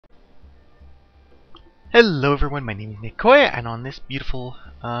Hello everyone, my name is Nicoya, and on this beautiful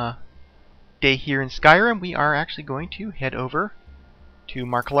day here in Skyrim, we are actually going to head over to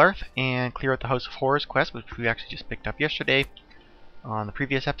Markalarth and clear out the House of Horrors quest, which we actually just picked up yesterday on the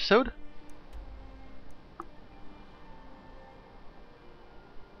previous episode.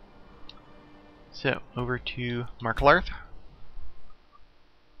 So, over to Markalarth.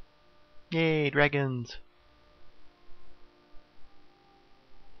 Yay, dragons!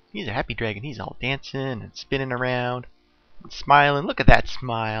 He's a happy dragon. He's all dancing and spinning around and smiling. Look at that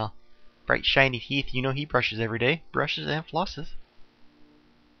smile. Bright shiny teeth. You know he brushes every day. Brushes and flosses.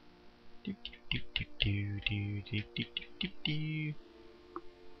 Do, do, do, do, do, do, do, do, do.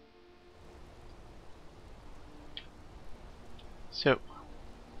 So,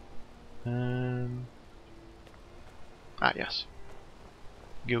 yes.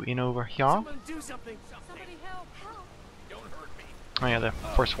 Go in over here. Someone do something. Somebody help! Help! Don't hurt me. Oh yeah, the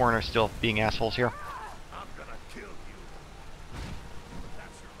Forsworn are still being assholes here. I'm gonna kill you.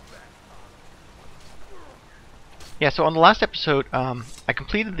 That's your bad. Yeah, so on the last episode, I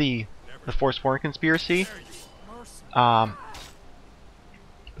completed the Forsworn conspiracy. The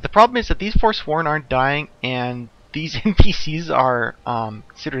problem is that these Forsworn aren't dying, and these NPCs are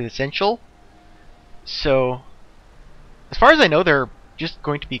considered essential. So, as far as I know, they're just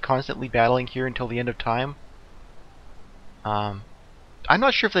going to be constantly battling here until the end of time. I'm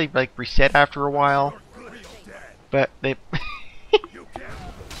not sure if they like reset after a while, but they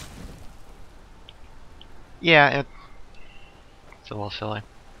yeah, it's a little silly.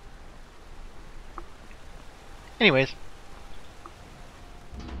 Anyways,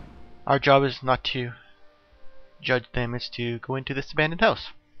 our job is not to judge them, it's to go into this abandoned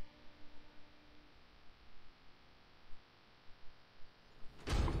house.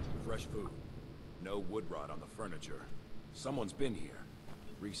 Fresh food. No wood rot on the furniture. Someone's been here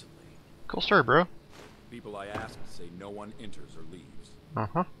recently. Cool story, bro. People I asked say no one enters or leaves.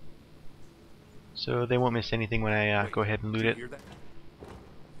 Uh-huh. So they won't miss anything when I go ahead and loot it. Hear that? I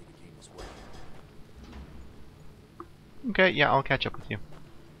think it came this way. Okay, yeah, I'll catch up with you.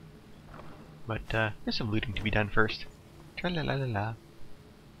 But there's some looting to be done first. Tra-la-la-la-la.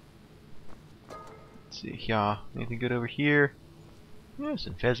 Let's see, yeah, anything good over here? Yeah,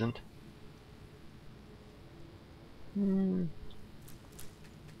 some pheasant.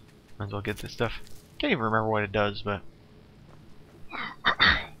 Might as well get this stuff. Can't even remember what it does, but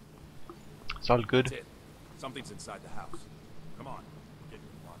it's all good. That's it. Something's inside the house. Come on. Get in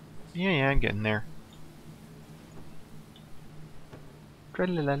the water. Yeah, I'm getting there.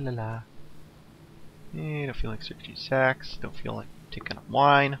 Tra-la-la-la-la. Don't feel like searching sacks. Don't feel like taking up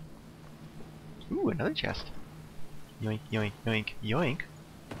wine. Ooh, another chest. Yoink, yoink, yoink, yoink.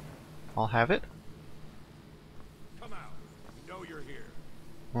 I'll have it. Come out. We know you're here.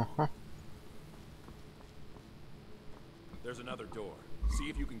 Uh-huh. There's another door. See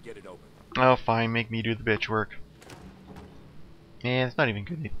if you can get it open. Oh, fine. Make me do the bitch work. Man, it's not even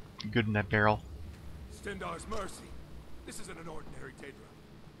good in that barrel. Stendar's mercy. This isn't an ordinary Daedra.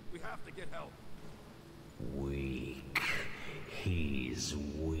 We have to get help. Weak. He's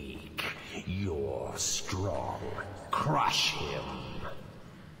weak. You're strong. Crush him.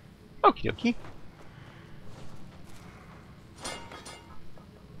 Okie dokie.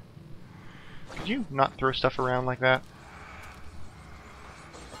 Could you not throw stuff around like that?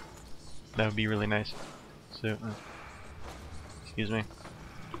 That would be really nice. So, excuse me.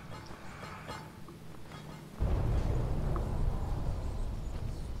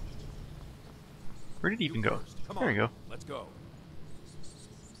 Where did he even go? Come There on. you go. Let's go.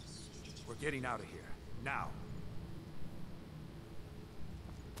 We're getting out of here. Now.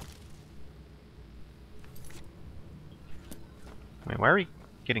 Wait, why are we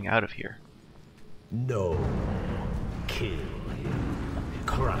getting out of here? No. Kill him.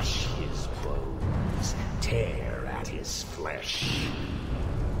 Crush his bones. Tear at his flesh.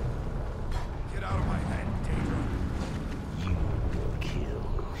 Get out of my head, Daedra. You will kill.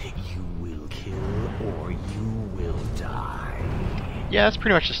 You will kill, or you will die. Yeah, that's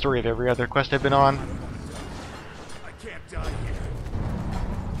pretty much the story of every other quest I've been on. I can't die here.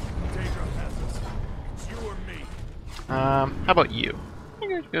 Daedra has us. It's you or me. How about you? I'm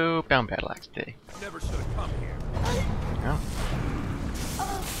gonna go bound battle axe today. Never should have come here. Yeah.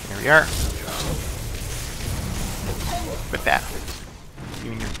 There we are. With that.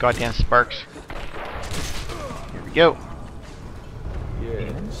 You and your goddamn sparks. Here we go.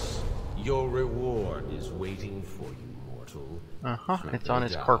 Yes. Your reward is waiting for you, mortal. Uh-huh, it's on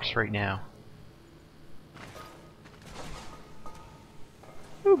his corpse right now.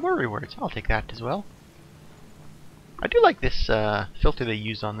 Ooh, more rewards. I'll take that as well. I do like this filter they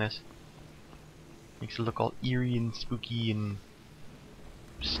use on this. Makes it look all eerie and spooky and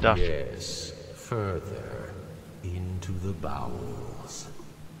stuff. Yes, further into the bowels.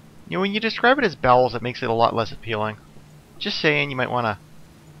 You know, when you describe it as bowels, it makes it a lot less appealing. Just saying, you might want to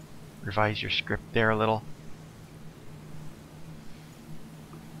revise your script there a little.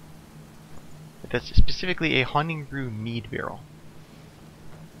 But that's specifically a Haunting Brew mead barrel.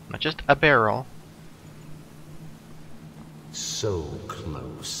 Not just a barrel. So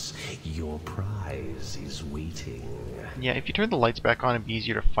close. Your prize is waiting. Yeah, if you turn the lights back on, it'd be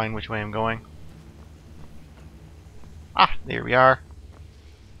easier to find which way I'm going. Ah, there we are.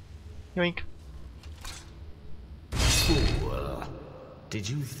 Yoink. Fool. Did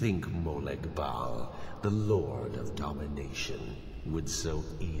you think Molegbal, the Lord of Domination, would so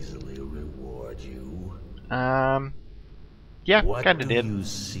easily reward you? Yeah, What kinda do did. you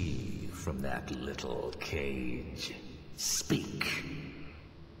see from that little cage? Speak.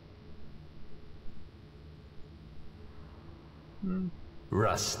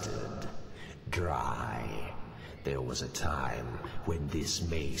 Rusted, dry. There was a time when this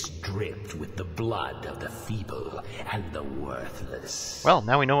mace dripped with the blood of the feeble and the worthless. Well,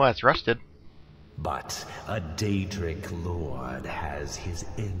 now we know why it's rusted. But a Daedric lord has his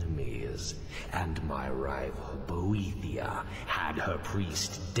enemies, and my rival Boethia had her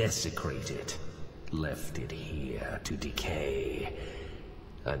priest desecrate it, left it here to decay,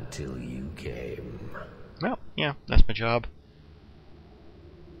 until you came. Well, yeah, that's my job.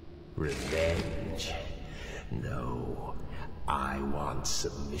 Revenge? No, I want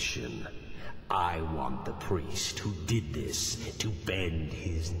submission. I want the priest who did this to bend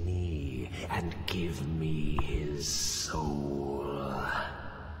his knee and give me his soul.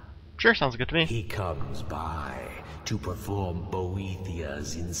 Sure, sounds good to me. He comes by to perform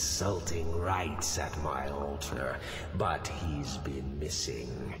Boethia's insulting rites at my altar, but he's been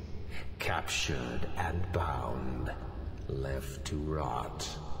missing. Captured and bound, left to rot.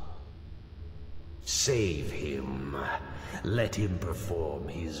 Save him. Let him perform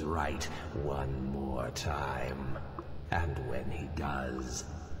his rite one more time. And when he does,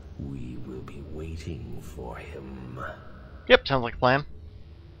 we will be waiting for him. Yep, sounds like a plan.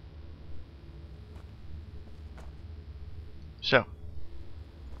 So.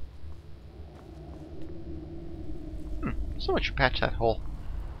 Someone should patch that hole.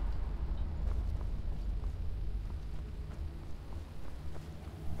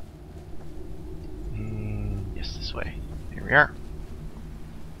 Yes, this way. Here we are.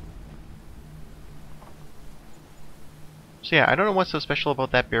 So yeah, I don't know what's so special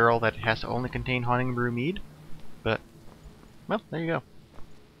about that barrel that it has to only contain Haunting Brew mead, but, well, there you go.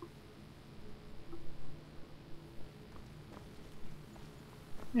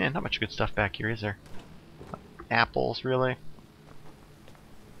 Yeah, not much good stuff back here, is there? Apples, really?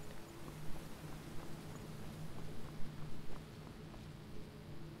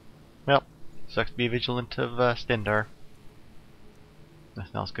 Well, sucks to be vigilant of Stendar.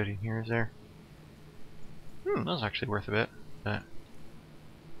 Nothing else good in here, is there? That was actually worth a bit, but...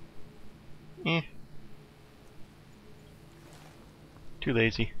 Too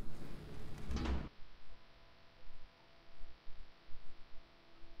lazy.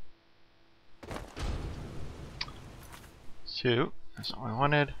 So, that's all I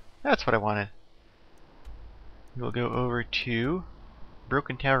wanted. That's what I wanted. We'll go over to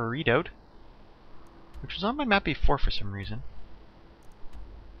Broken Tower Redoubt, which was on my map before for some reason.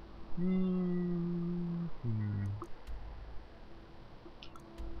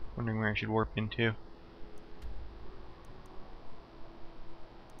 Wondering where I should warp into.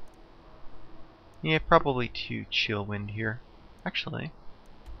 Yeah, probably to Chillwind here. Actually,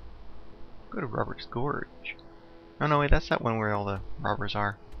 go to Robert's Gorge. Oh no, wait, that's that one where all the robbers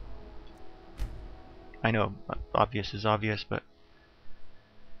are. I know, obvious is obvious, but...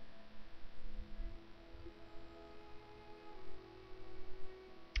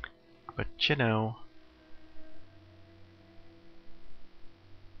 But you know...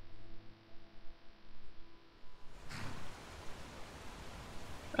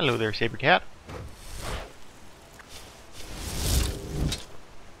 Hello there, Saber Cat.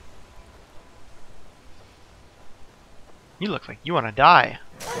 You look like you want to die.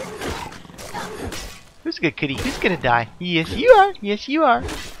 Who's a good kitty? Who's gonna die? Yes, you are. Yes, you are.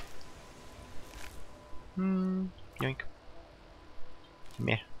 Yoink.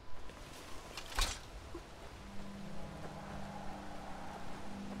 Meh.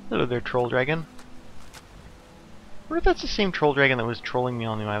 Hello there, troll dragon. I wonder if that's the same troll dragon that was trolling me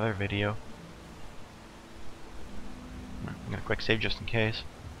on my other video. I'm gonna quick save just in case.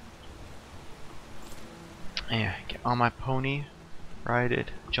 Yeah, get on my pony, ride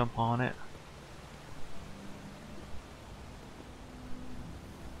it, jump on it.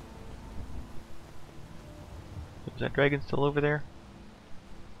 that dragon still over there?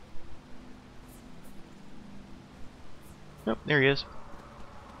 Nope, there he is.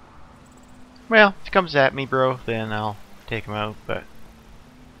 Well, if he comes at me, bro, then I'll take him out, but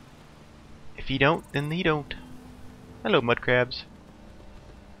if he don't, then he don't. Hello, mud crabs.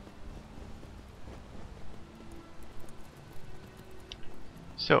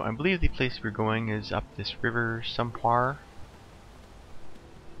 So, I believe the place we're going is up this river somewhere.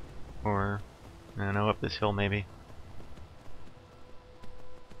 Or, I don't know, up this hill maybe.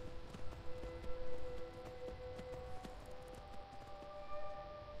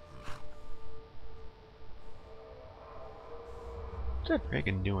 What's that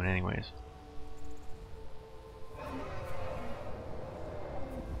dragon doing anyways?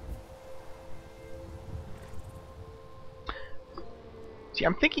 See,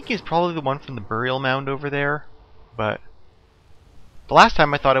 I'm thinking he's probably the one from the burial mound over there, but the last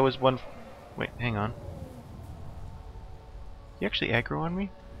time I thought it was one. Wait, hang on. He actually aggro on me?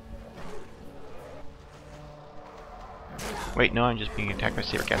 Wait, no, I'm just being attacked by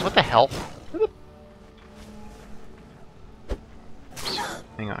saber cats. What the hell?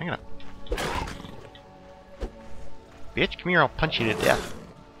 Hang on, I'm gonna. Bitch, come here, I'll punch you to death.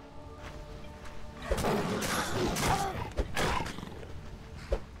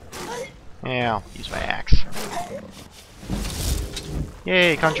 Yeah, I'll use my axe.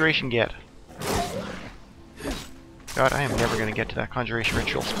 Yay, conjuration get. God, I am never going to get to that conjuration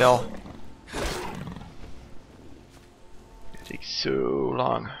ritual spell. It takes so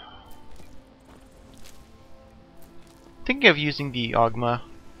long. Thinking of using the Ogma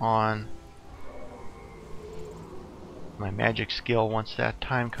on my magic skill once that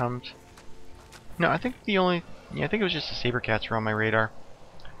time comes. No, I think the only... Yeah, I think it was just the saber cats were on my radar.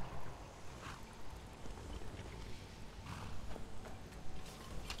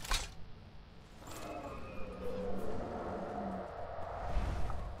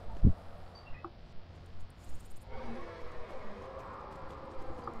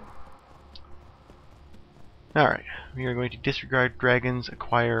 Alright, we are going to disregard dragons,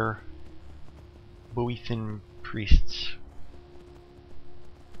 acquire Boethan priests.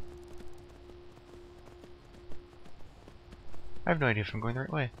 I have no idea if I'm going the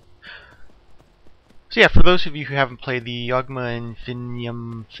right way. So yeah, for those of you who haven't played the Ogma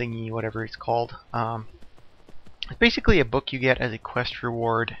Infinium thingy, whatever it's called, it's basically a book you get as a quest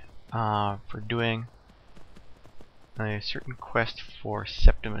reward for doing a certain quest for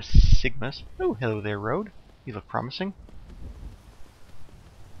Septimus Sigmas. Oh, hello there, Road. You look promising.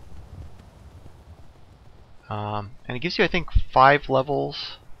 And it gives you, I think, 5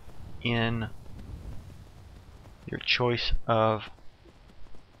 levels in your choice of...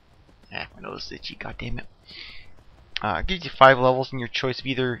 my nose is itchy, goddammit. It gives you 5 levels in your choice of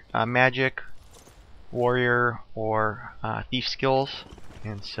either magic, warrior, or thief skills.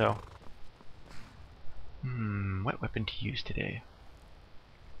 And so... what weapon to use today?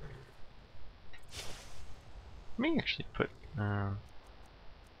 Let me actually put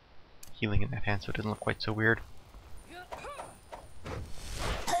healing in that hand so it doesn't look quite so weird.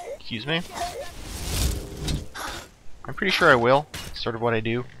 Excuse me. I'm pretty sure I will. It's sort of what I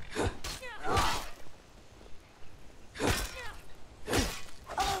do.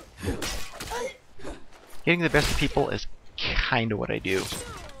 Getting the best of people is kinda what I do.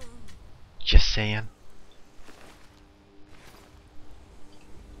 Just saying.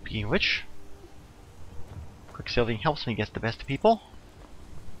 Speaking of which, Quicksilving helps me get the best of people.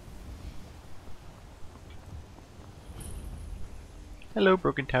 Hello,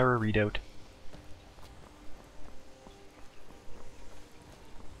 Broken Tower readout.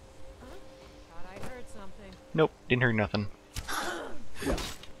 Thought I heard something. Nope, didn't hear nothing.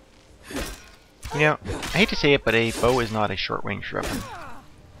 You know, I hate to say it, but a bow is not a short-range weapon.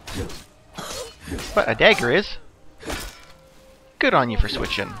 But a dagger is. Good on you for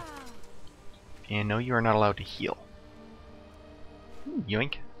switching. And no, you are not allowed to heal.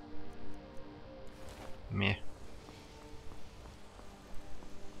 Yoink. Meh.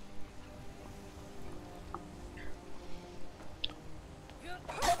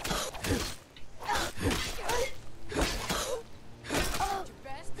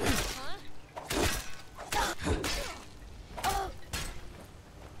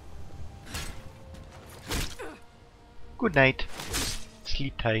 Good night.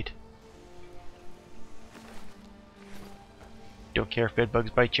 Sleep tight. Don't care if bed bugs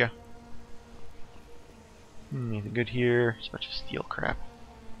bite you. Anything good here? It's a bunch of steel crap.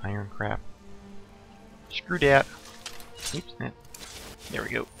 Iron crap. Screw that. Oops, there we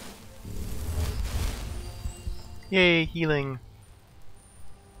go. Yay, healing.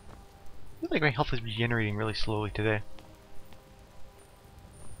 feel like my health is regenerating really slowly today.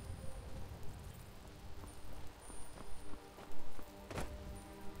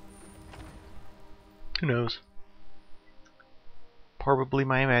 Who knows? Probably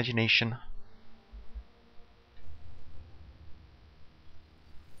my imagination.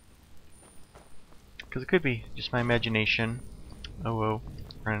 Because it could be just my imagination. Oh,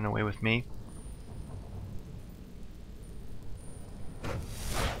 running away with me.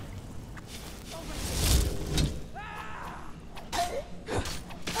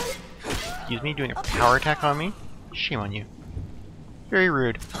 Excuse me, doing a power attack on me? Shame on you. Very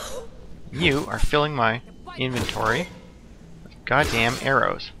rude. You are filling my inventory with goddamn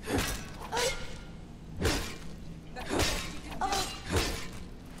arrows.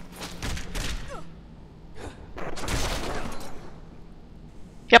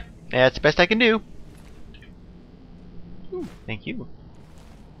 Yep, that's the best I can do. Ooh, thank you.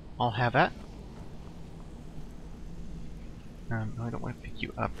 I'll have that. No, I don't want to pick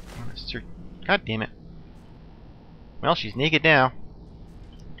you up. I want to search. God damn it. Well, she's naked now.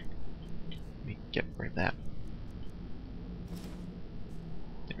 Let me get rid of that.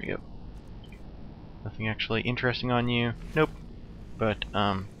 There we go. Nothing actually interesting on you. Nope. But,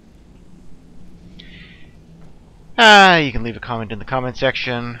 you can leave a comment in the comment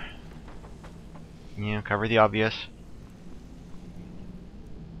section. You know, cover the obvious.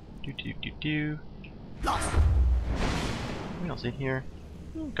 What else in here?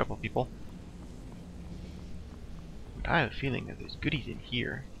 A couple people. But I have a feeling that there's goodies in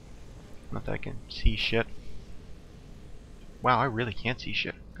here. Not that I can see shit. Wow, I really can't see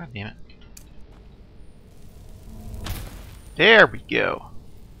shit. God damn it. There we go.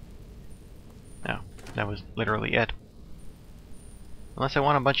 No, that was literally it. Unless I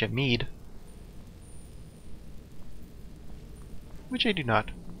want a bunch of mead. Which I do not.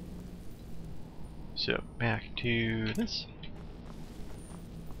 So, back to this.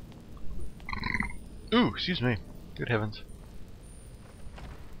 Ooh, excuse me. Good heavens.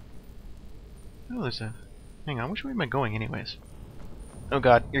 Oh, there's a... Hang on, which way am I going anyways? Oh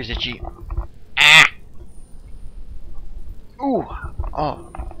god, here's itchy. Ah! Ooh!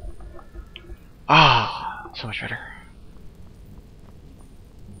 Oh. Ah! So much better.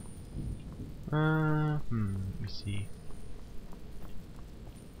 Let me see.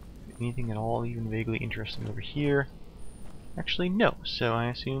 Anything at all even vaguely interesting over here? Actually, no. So I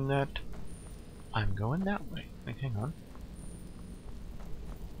assume that I'm going that way. Wait, hang on.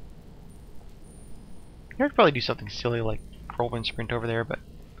 I could probably do something silly like whirlwind sprint over there, but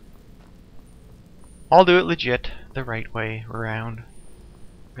I'll do it legit, the right way around.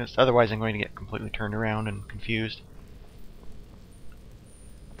 Because otherwise I'm going to get completely turned around and confused.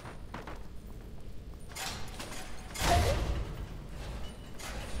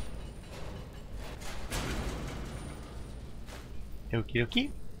 Okie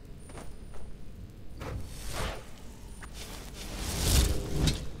dokie.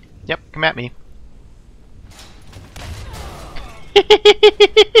 Yep, come at me.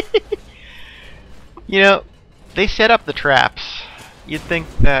 You know, they set up the traps. You'd think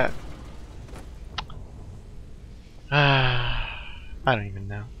that... I don't even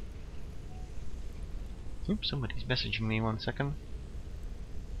know. Oops, somebody's messaging me 1 second.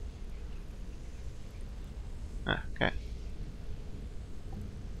 Okay.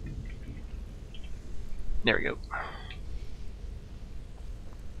 There we go.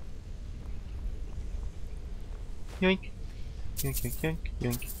 Yoink. Yoink, yoink, yoink,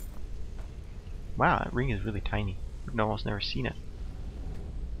 yoink. Wow, that ring is really tiny. I've almost never seen it.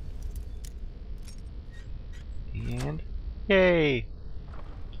 And... yay!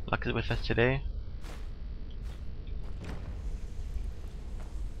 Luck is with us today.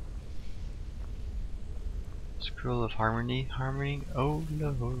 Scroll of Harmony. Harmony. Oh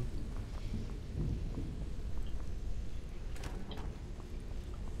no.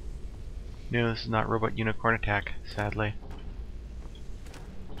 No, this is not Robot Unicorn Attack, sadly.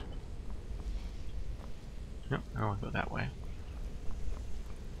 Nope, I don't want to go that way.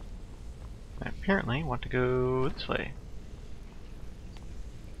 I apparently want to go this way.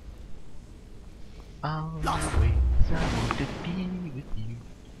 Always I want to be with you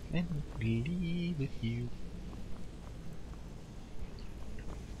and be with you.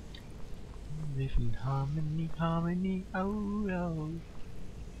 Live in harmony, harmony, oh oh.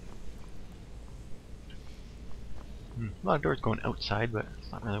 A lot of doors going outside, but it's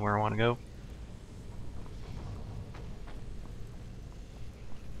not really where I want to go.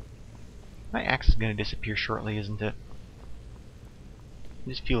 My axe is going to disappear shortly, isn't it? I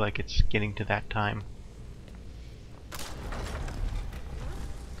just feel like it's getting to that time.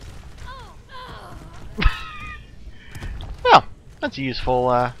 That's a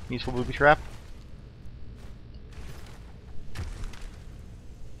useful, useful booby trap.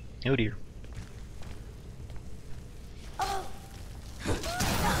 Oh dear.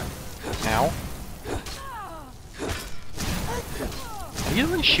 Ow. Are you the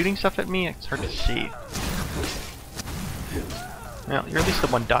one shooting stuff at me? It's hard to see. Well, you're at least the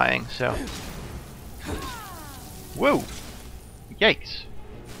one dying, so. Whoa! Yikes!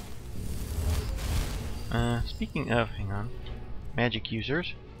 Speaking of, hang on. Magic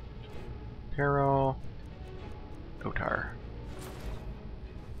users. Peril. Gotar.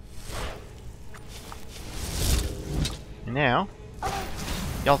 And now,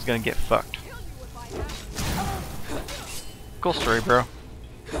 y'all's gonna get fucked. Cool story, bro.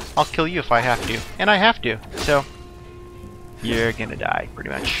 I'll kill you if I have to. And I have to, so you're gonna die, pretty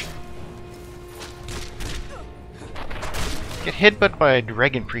much. Get headbutt by a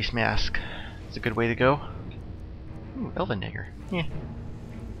Dragon Priest mask. That's a good way to go. Ooh, Elven Dagger. Yeah.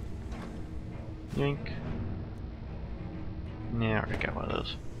 Yoink. Yeah, I already got one of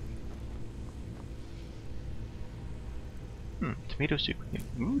those. Tomato soup.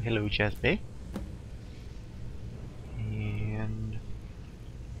 Ooh, hello, Jazbay. And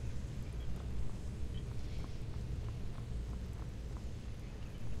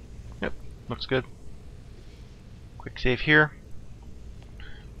yep, looks good. Quick save here.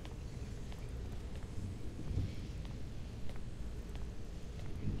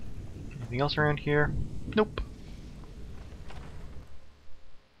 Anything else around here? Nope.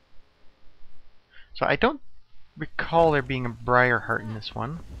 So I don't recall there being a Briar Heart in this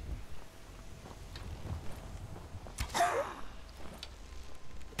one.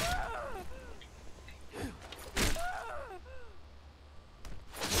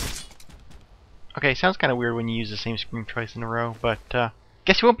 Okay, sounds kind of weird when you use the same screen twice in a row, but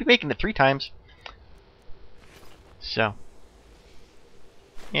guess you won't be making it 3 times. So,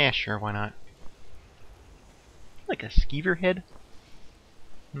 yeah, sure, why not? Like a skeever head?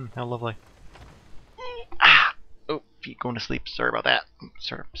 How lovely. Ah! Oh, feet going to sleep. Sorry about that.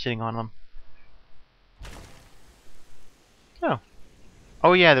 Sort of sitting on them. Oh.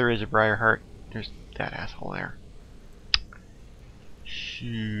 Oh yeah, there is a Briar Heart. There's that asshole there. So,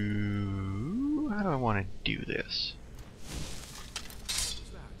 how do I want to do this?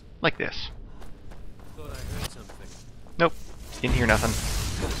 Like this. Thought I heard something. Nope. Didn't hear nothing.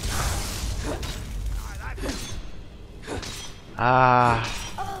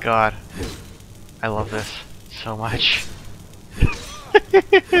 Ah, God. I love this so much.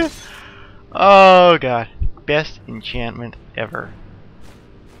 Oh, God. Best enchantment ever.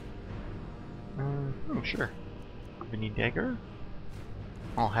 Oh, sure. Ebony Dagger.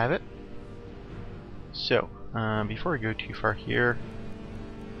 I'll have it. So, before we go too far here,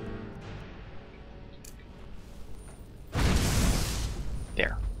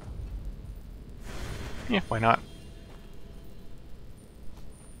 there. Yeah, why not?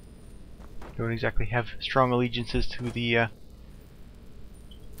 Don't exactly have strong allegiances to the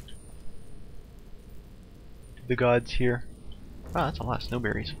gods here. Wow, that's a lot of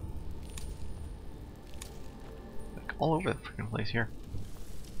snowberries. Like all over the freaking place here.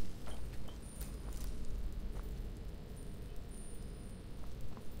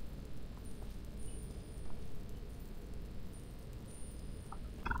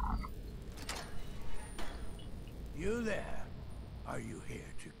 You there? Are you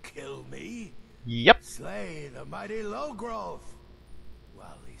here to kill me? Yep. Slay the mighty low growth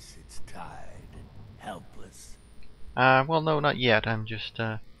while he sits tied and helpless. Well, no, not yet. I'm just,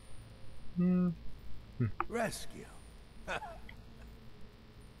 Rescue.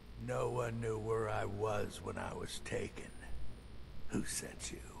 No one knew where I was when I was taken. Who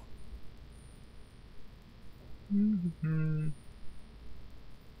sent you?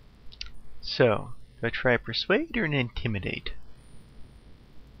 So, do I try persuade or intimidate?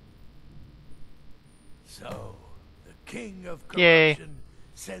 So, the king of Yay. corruption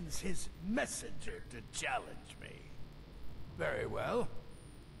sends his messenger to challenge me. Very well.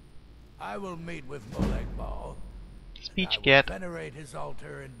 I will meet with Molegbal. Speech I will get. venerate his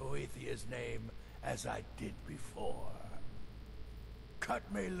altar in Boethiah's name as I did before.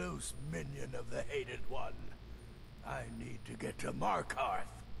 Cut me loose, minion of the hated one. I need to get to Markarth.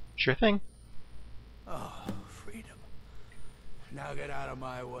 Sure thing. Oh, freedom. Now get out of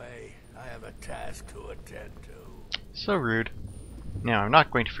my way. I have a task to attend to. So rude. Now, I'm not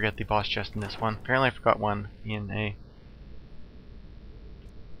going to forget the boss chest in this one. Apparently I forgot one in a...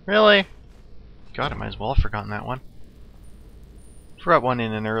 Really? God, I might as well have forgotten that one. Forgot one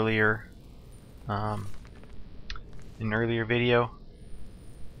in an earlier... video.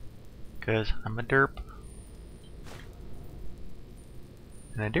 Because I'm a derp.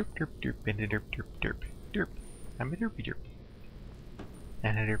 And a derp derp derp and a derp derp derp derp. I'm a derpy derp.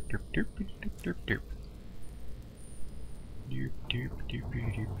 And a derp derp derp derp derp derp. Derp derp derp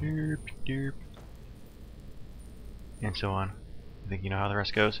derp derp derp. And so on. I think you know how the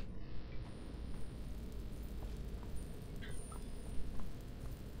rest goes.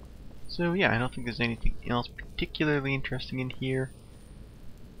 So yeah, I don't think there's anything else particularly interesting in here.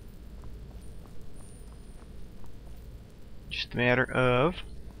 Just a matter of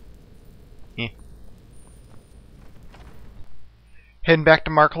heading back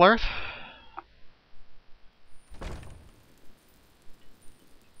to Marklarth.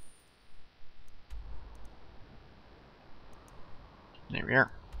 There we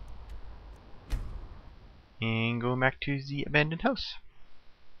are. And going back to the abandoned house.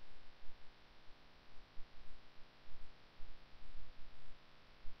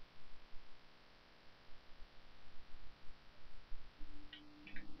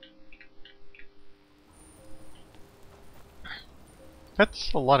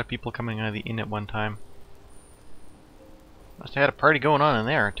 That's a lot of people coming out of the inn at one time. Must have had a party going on in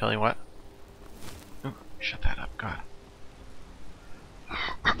there, I tell you what. Ooh, shut that up, God.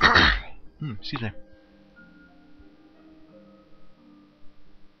 Excuse me.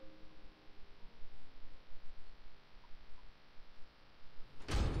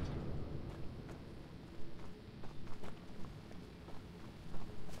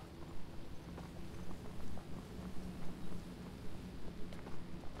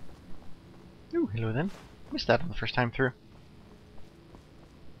 Ooh, hello then. Missed that on the first time through.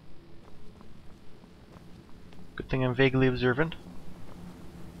 Good thing I'm vaguely observant.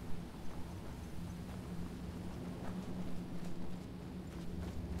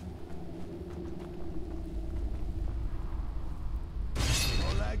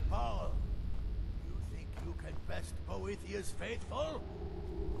 Oleg Paul, you think you can best Boethiah's faithful?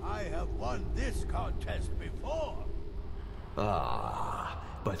 I have won this contest before. Ah,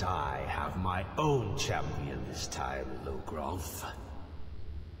 but I have my own champion this time, Logrov.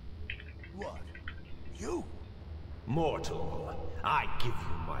 What? You? Mortal, I give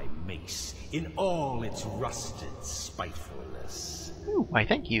you my mace in all its rusted spitefulness. Ooh, why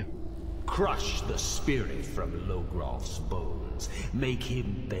thank you. Crush the spirit from Logrov's bones. Make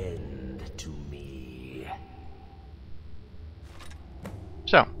him bend to me.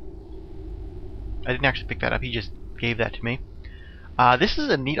 So, I didn't actually pick that up, he just gave that to me. This is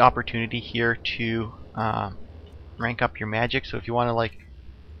a neat opportunity here to rank up your magic. So if you want to like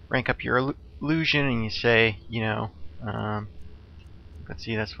rank up your illusion and you say, you know, let's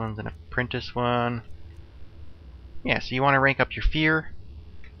see, this one's an apprentice one. Yeah, so you want to rank up your fear.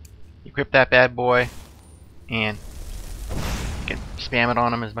 Equip that bad boy, and you can spam it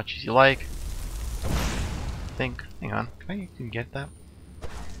on them as much as you like. I think, hang on, can I even get that?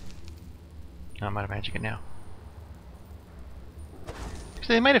 No, I'm out of magic it now.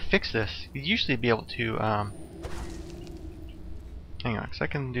 So they might have fixed this. You'd usually be able to, hang on, because I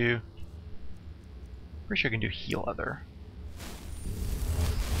can do, pretty sure I can do heal other.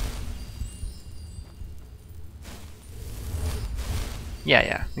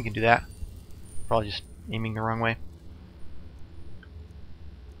 Yeah, we can do that. Probably just aiming the wrong way.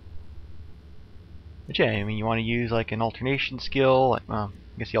 But yeah, I mean, you want to use like an alternation skill. Like, well,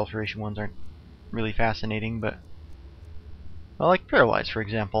 I guess the alteration ones aren't really fascinating, but well, like Paralyze, for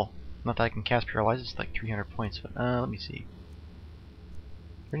example. Not that I can cast Paralyze, it's like 300 points, but let me see.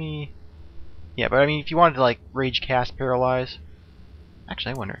 Any? Yeah, but I mean, if you wanted to like Rage cast Paralyze,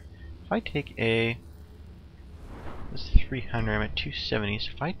 actually, I wonder if I take a. That's 300. I'm at 270.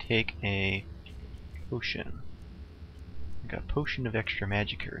 So if I take a potion, like a potion of extra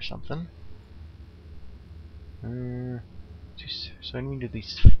magic here or something. So I need at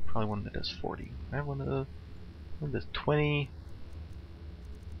least probably one that does 40. I have one of those. One that does 20.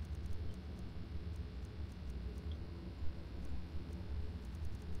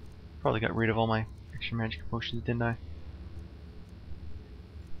 Probably got rid of all my extra magic potions, didn't I?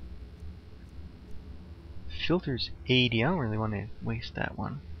 Filter's 80. I don't really want to waste that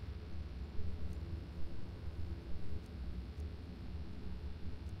one.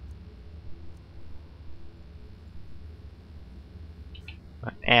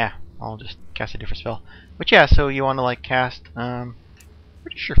 But I'll just cast a different spell. But yeah, so you want to like cast.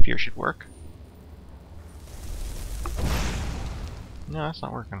 Pretty sure Fear should work. No, that's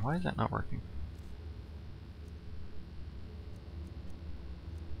not working. Why is that not working?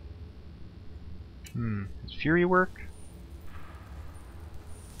 Does Fury work?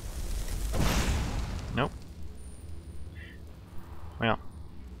 Nope. Well,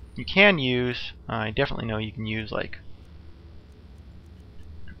 you can use, I definitely know you can use like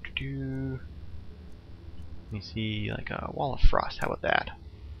Let me see, like a wall of frost. How about that?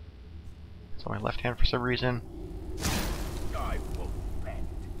 It's on my left hand for some reason. I won't bend.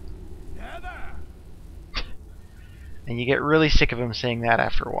 Never. And you get really sick of him saying that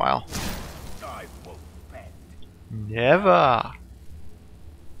after a while. I won't bend. Never.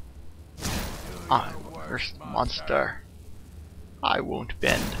 I'm the worst monster. I won't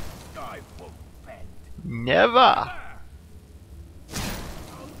bend. I won't bend. Never. I'll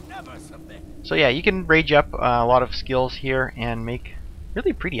never submit. So yeah, you can rage up a lot of skills here and make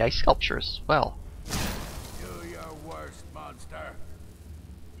really pretty ice sculptures as well. Do your worst, monster.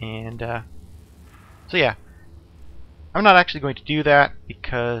 And so yeah, I'm not actually going to do that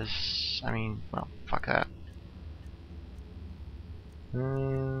because, I mean, well, fuck that.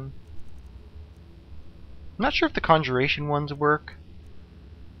 I'm not sure if the conjuration ones work,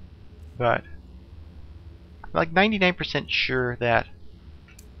 but I'm like 99% sure that,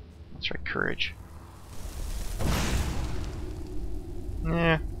 let's try courage.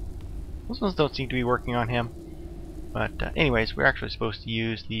 Yeah, those ones don't seem to be working on him. But anyways, we're actually supposed to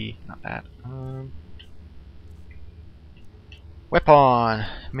use the, not that, weapon,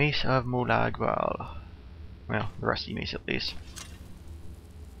 mace of Molagwal. Well, the rusty mace at least.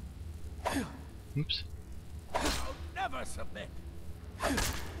 Oops. I'll never submit.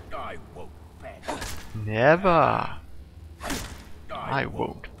 I won't bend. Never. I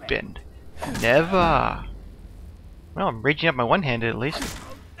won't bend. Never. Well, I'm raging up my one-handed at least.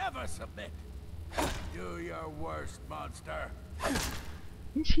 I'll never submit. Do your worst, monster.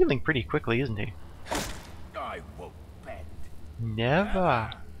 He's healing pretty quickly, isn't he? I won't bend. Never.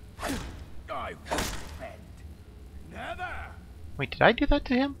 I won't bend. Never. Wait, did I do that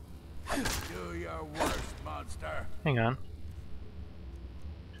to him? Do your worst, monster. Hang on.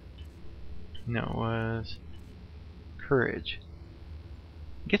 No, it was courage.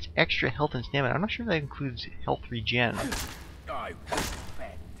 It gets extra health and stamina. I'm not sure if that includes health regen. I won't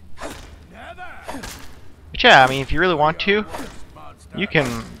bend. Never. But yeah, I mean, if you really want to, Worst, monster. you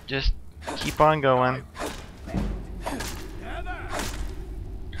can just keep on going. Never.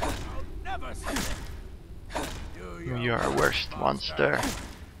 I'll never submit. Do Your worst monster.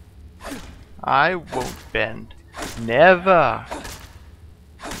 I won't bend. Never.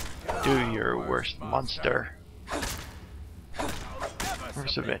 Do your worst monster. Or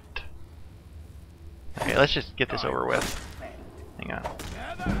submit. Okay, let's just get this over with. Hang on.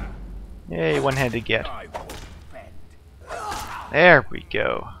 Yay, one-handed get. I won't bend. There we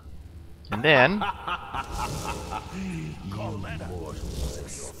go. And then, You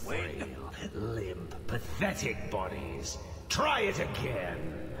mortals, frail, limp, pathetic bodies. Try it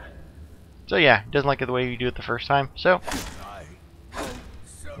again. so yeah, doesn't like it the way you do it the first time. So, I won't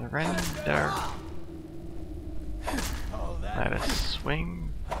surrender. call that Let us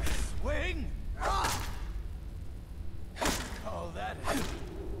swing. swing. Call that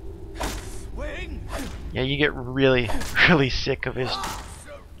swing. Yeah, you get really, really sick of his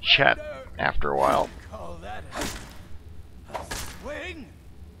chat after a while. Call that a swing.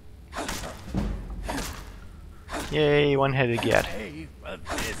 Yay, one-headed get. Pay for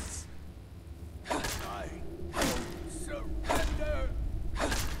this. I won't surrender.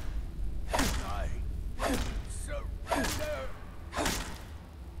 I won't surrender.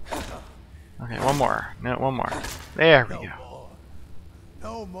 Okay, one more. No, one more. There we No go. more.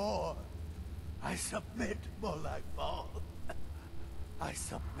 No more. I submit, Molag Ball. I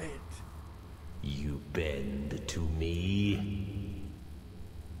submit. You bend to me.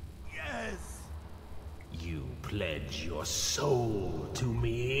 Yes. You pledge your soul to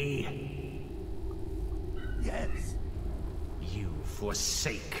me. Yes. You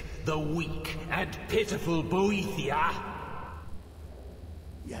forsake the weak and pitiful Boethia.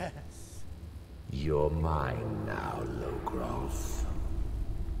 Yes. You're mine now, Logrolf.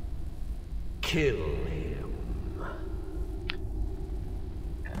 Kill him.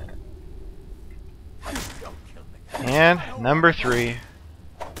 Don't kill me. And number 3.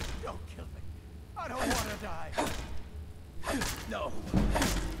 Don't kill me. I don't want to die. No.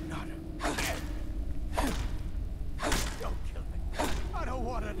 Not again. Don't kill me. I don't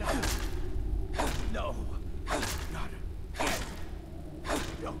want to die. No. Not again.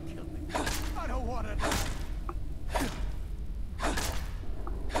 Don't kill me. I don't want to die.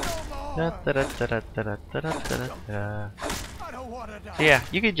 No more. I don't want to die. So yeah,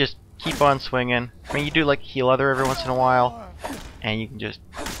 you could just keep on swinging. I mean, you do like heal other every once in a while, and you can just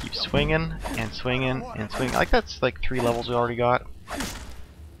keep swinging and swinging and swinging. Like that's like 3 levels we already got.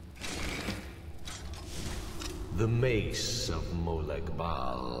 The mace of Molag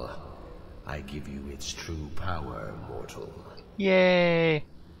Bal. I give you its true power, mortal. Yay!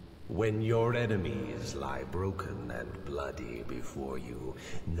 When your enemies lie broken and bloody before you,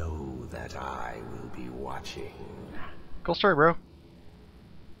 know that I will be watching. Cool story, bro.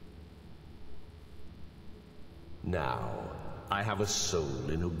 Now, I have a soul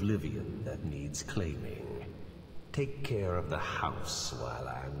in oblivion that needs claiming. Take care of the house while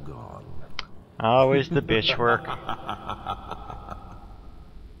I'm gone. Always the bitch work.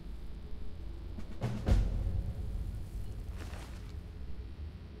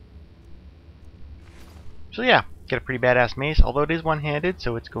 So yeah, get a pretty badass mace, although it is one-handed,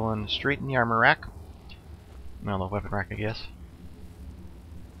 so it's going straight in the armor rack. Well, the weapon rack, I guess.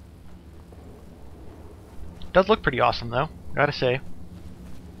 Does look pretty awesome, though, gotta say.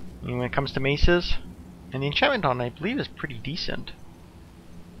 And when it comes to maces, and the enchantment on it, I believe, is pretty decent.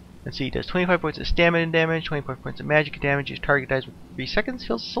 Let's see, it does 25 points of stamina damage, 25 points of magic damage. Each target dies with 3 seconds,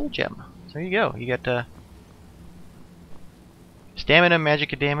 heals a soul gem. So there you go. You get stamina,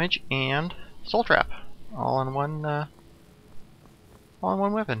 magic damage, and soul trap, all in one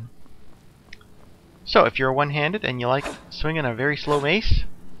weapon. So if you're one-handed and you like swinging a very slow mace,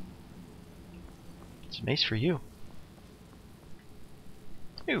 it's a mace for you.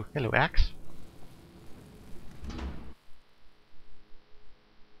 Ooh, hello, axe.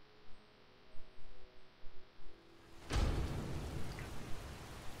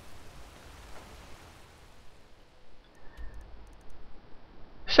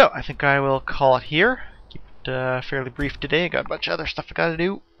 So, I think I will call it here. Keep it fairly brief today. I got a bunch of other stuff I gotta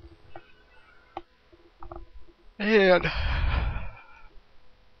do. And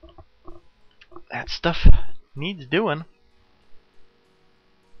that stuff needs doing.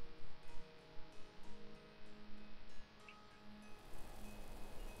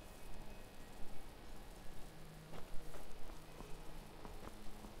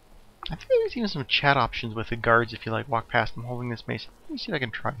 I think there's even some chat options with the guards if you like walk past them holding this mace. Let me see if I can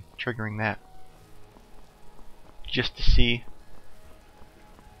try triggering that. Just to see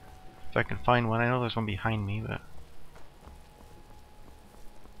if I can find one. I know there's one behind me, but...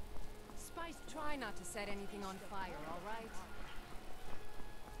 Spice, try not to set anything on fire, alright?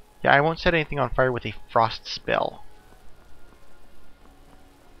 Yeah, I won't set anything on fire with a frost spell.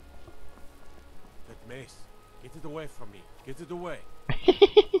 That mace. Get it away from me. Get it away.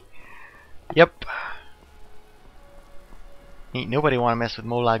 Yep. Ain't nobody want to mess with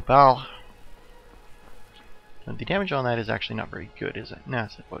Molag Bal. The damage on that is actually not very good, is it? No,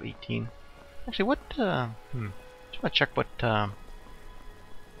 it's about 18. Actually, what, just want to check what,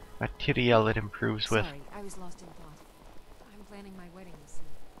 material it improves with. Sorry, I was lost in thought. I'm planning my wedding, you see.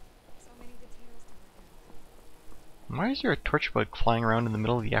 So many details to work out. Why is there a torch bug flying around in the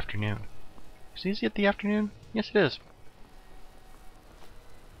middle of the afternoon? Is it the afternoon? Yes, it is.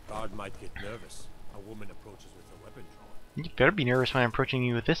 Guard might get nervous. A woman approaches with a weapon drawn. You better be nervous when I'm approaching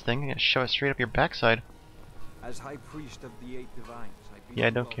you with this thing. I'm gonna shove it straight up your backside. As High Priest of the Eight Divines, I bid Yeah,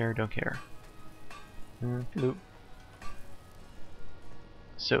 you don't well. care, don't care. Hello.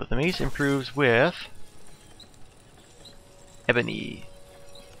 So the mace improves with ebony,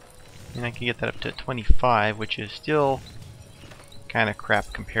 and I can get that up to 25, which is still kind of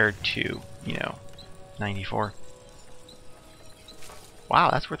crap compared to, you know, 94.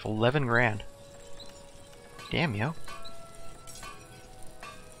 Wow, that's worth 11 grand. Damn, yo.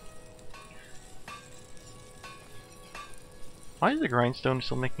 Why is the grindstone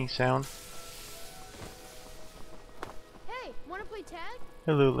still making sound? Hey, wanna play tag?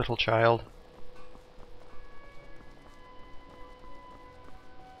 Hello, little child.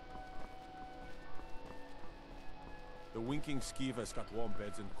 The winking skeever's got warm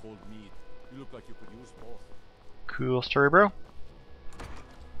beds and cold meat. You look like you could use both. Cool story, bro.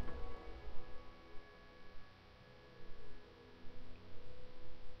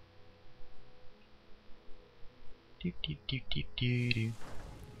 Do, do, do, do, do, do.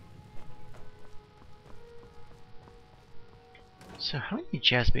 So how many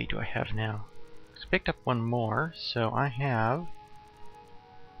jazzbait do I have now? I picked up one more, so I have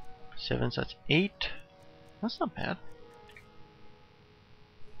 7, so that's 8. That's not bad.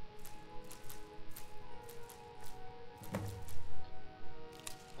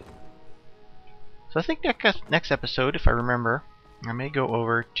 So I think next episode, if I remember, I may go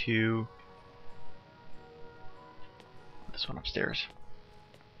over to this one upstairs.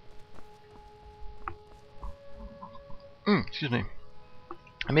 Excuse me.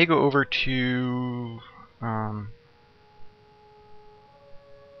 I may go over to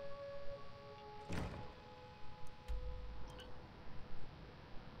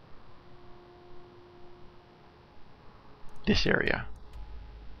this area.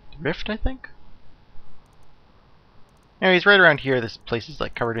 The rift, I think? Anyways, right around here, this place is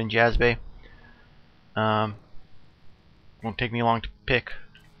like covered in jazzbay. Won't take me long to pick.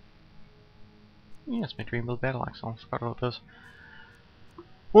 Yes, my Dream Build Battle Axe. I almost forgot about those.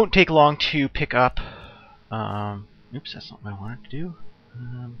 Won't take long to pick up. Oops, that's not what I wanted to do.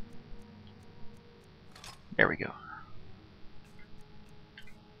 There we go.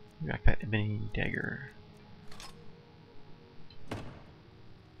 Back that ebony dagger.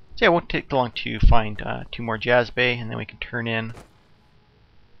 So yeah, it won't take long to find 2 more jazzbay, and then we can turn in. I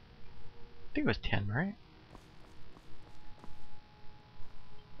think it was 10, right?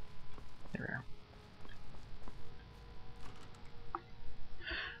 There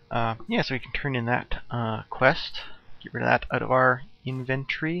we are. Yeah, so we can turn in that quest. Get rid of that out of our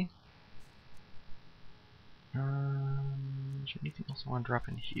inventory. Is there anything else I want to drop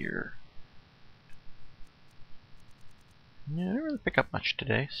in here? Yeah, I didn't really pick up much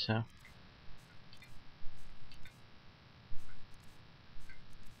today, so.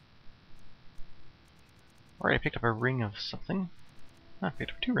 Alright, I picked up a ring of something. I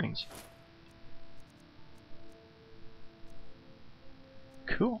picked up 2 rings.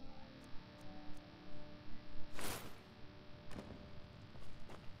 Cool.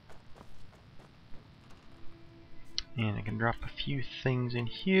 And I can drop a few things in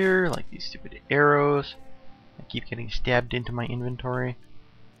here, like these stupid arrows. I keep getting stabbed into my inventory.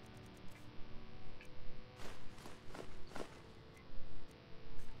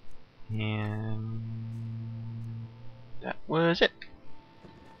 And that was it.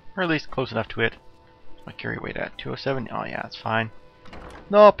 Or at least close enough to it. My carry weight at 207. Oh yeah, that's fine.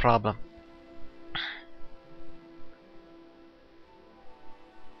 No problem.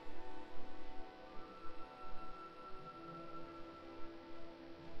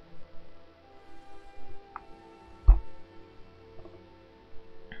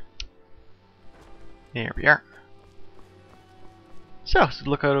 There we are. So,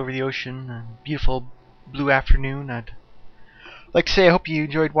 look out over the ocean, a beautiful blue afternoon. I'd like to say I hope you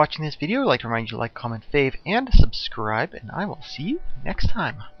enjoyed watching this video. I'd like to remind you to like, comment, fave, and subscribe, and I will see you next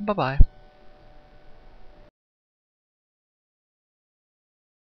time. Bye-bye.